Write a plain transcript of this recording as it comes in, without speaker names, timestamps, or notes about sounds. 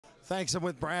Thanks. I'm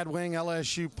with Brad Wing,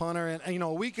 LSU punter. And, you know,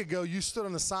 a week ago you stood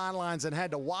on the sidelines and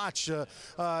had to watch.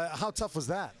 How tough was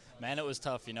that? Man, it was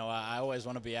tough. You know, I always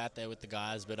want to be out there with the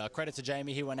guys, but credit to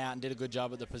Jamie. He went out and did a good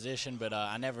job at the position, but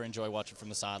I never enjoy watching from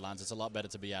the sidelines. It's a lot better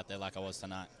to be out there like I was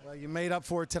tonight. Well, you made up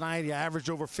for it tonight. You averaged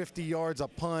over 50 yards a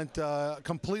punt,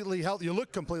 completely healthy. You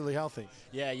look completely healthy.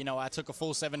 Yeah, you know, I took a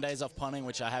full 7 days off punting,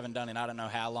 which I haven't done in I don't know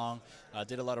how long.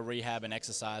 Did a lot of rehab and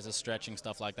exercises, stretching,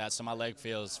 stuff like that, so my leg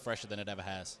feels fresher than it ever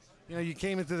has. You know, you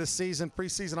came into the season,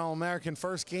 preseason All-American,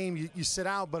 first game, you sit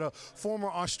out, but a former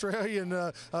Australian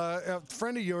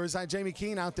friend of yours, Jamie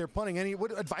Keane, out there punting.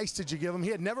 What advice did you give him?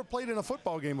 He had never played in a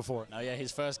football game before. No, yeah,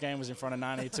 his first game was in front of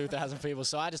 92,000 people,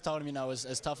 so I just told him, you know,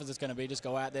 as tough as it's going to be, just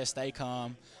go out there, stay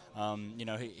calm. You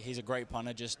know, he's a great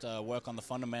punter, just work on the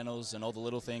fundamentals and all the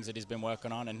little things that he's been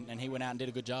working on, and he went out and did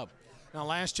a good job. Now,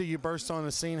 last year you burst on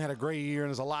the scene, had a great year, and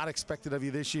there's a lot expected of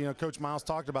you this year. You know, Coach Miles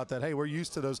talked about that. Hey, we're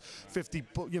used to those 50,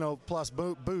 plus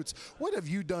boots. What have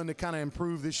you done to kind of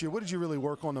improve this year? What did you really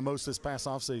work on the most this past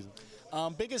offseason?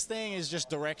 Biggest thing is just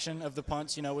direction of the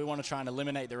punts. You know, we want to try and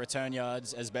eliminate the return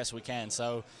yards as best we can.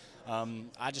 So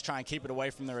I just try and keep it away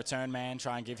from the return man,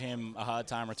 try and give him a hard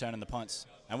time returning the punts.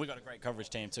 And we've got a great coverage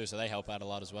team, too, so they help out a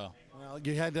lot as well. Well,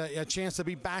 you had a chance to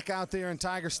be back out there in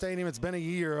Tiger Stadium. It's been a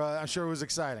year. I'm sure it was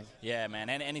exciting. Yeah, man.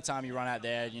 And anytime you run out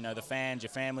there, you know, the fans, your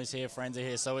family's here, friends are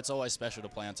here, so it's always special to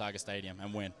play on Tiger Stadium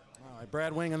and win. All right,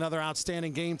 Brad Wing, another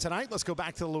outstanding game tonight. Let's go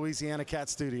back to the Louisiana Cat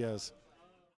Studios.